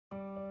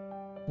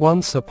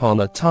Once upon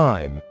a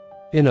time,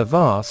 in a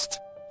vast,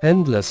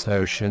 endless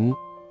ocean,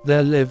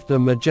 there lived a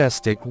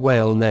majestic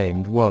whale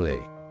named Wally.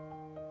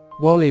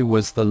 Wally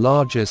was the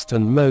largest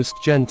and most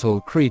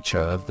gentle creature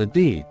of the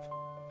deep,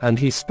 and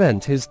he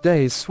spent his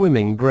days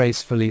swimming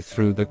gracefully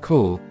through the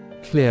cool,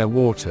 clear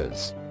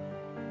waters.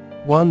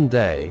 One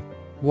day,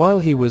 while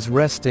he was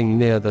resting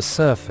near the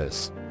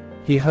surface,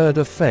 he heard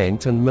a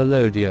faint and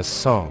melodious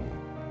song.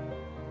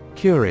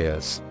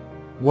 Curious,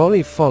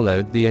 Wally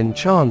followed the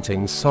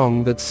enchanting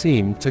song that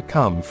seemed to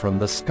come from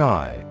the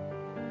sky.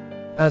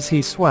 As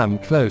he swam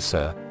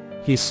closer,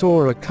 he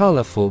saw a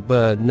colorful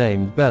bird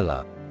named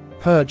Bella,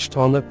 perched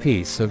on a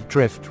piece of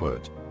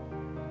driftwood.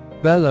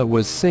 Bella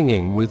was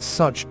singing with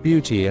such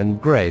beauty and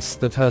grace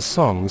that her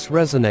songs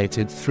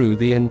resonated through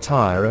the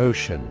entire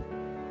ocean.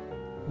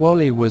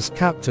 Wally was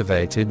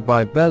captivated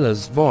by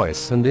Bella's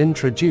voice and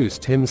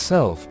introduced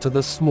himself to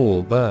the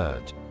small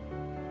bird.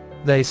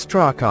 They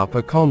struck up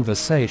a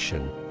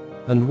conversation,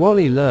 and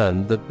Wally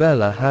learned that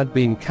Bella had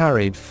been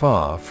carried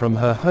far from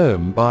her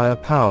home by a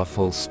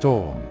powerful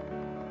storm.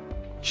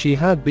 She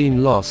had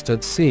been lost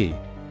at sea,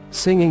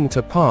 singing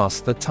to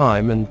pass the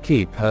time and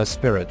keep her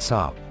spirits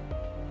up.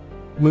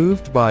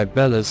 Moved by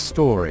Bella's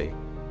story,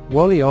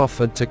 Wally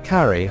offered to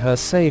carry her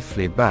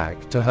safely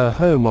back to her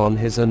home on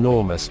his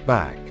enormous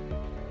back.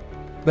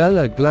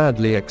 Bella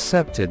gladly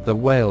accepted the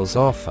whale's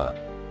offer,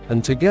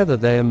 and together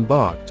they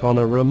embarked on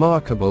a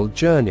remarkable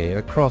journey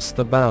across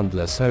the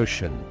boundless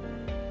ocean.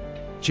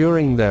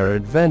 During their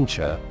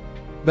adventure,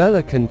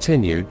 Bella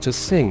continued to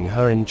sing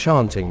her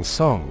enchanting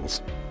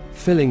songs,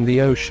 filling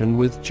the ocean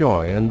with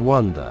joy and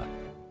wonder.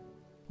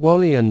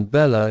 Wally and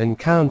Bella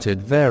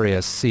encountered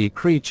various sea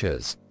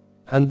creatures,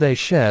 and they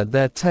shared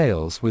their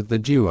tales with the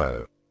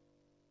duo.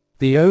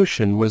 The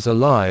ocean was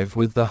alive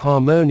with the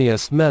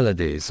harmonious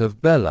melodies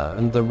of Bella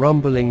and the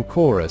rumbling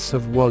chorus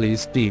of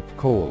Wally's deep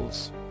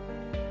calls.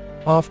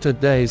 After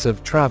days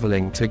of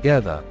traveling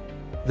together,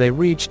 they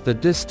reached the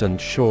distant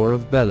shore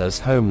of Bella's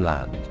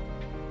homeland.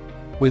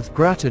 With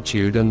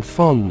gratitude and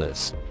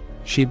fondness,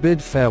 she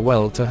bid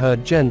farewell to her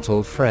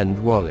gentle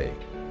friend Wally.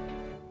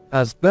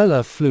 As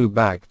Bella flew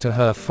back to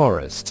her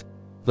forest,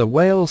 the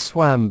whale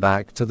swam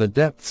back to the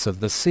depths of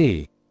the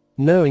sea,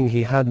 knowing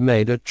he had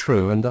made a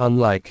true and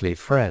unlikely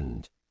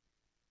friend.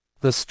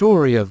 The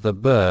story of the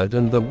bird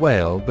and the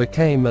whale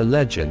became a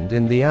legend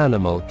in the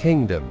animal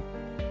kingdom,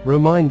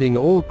 reminding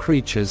all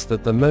creatures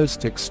that the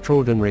most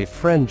extraordinary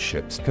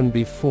friendships can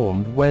be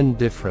formed when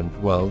different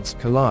worlds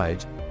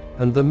collide,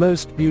 and the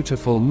most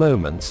beautiful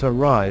moments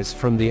arise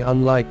from the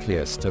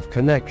unlikeliest of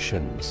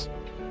connections.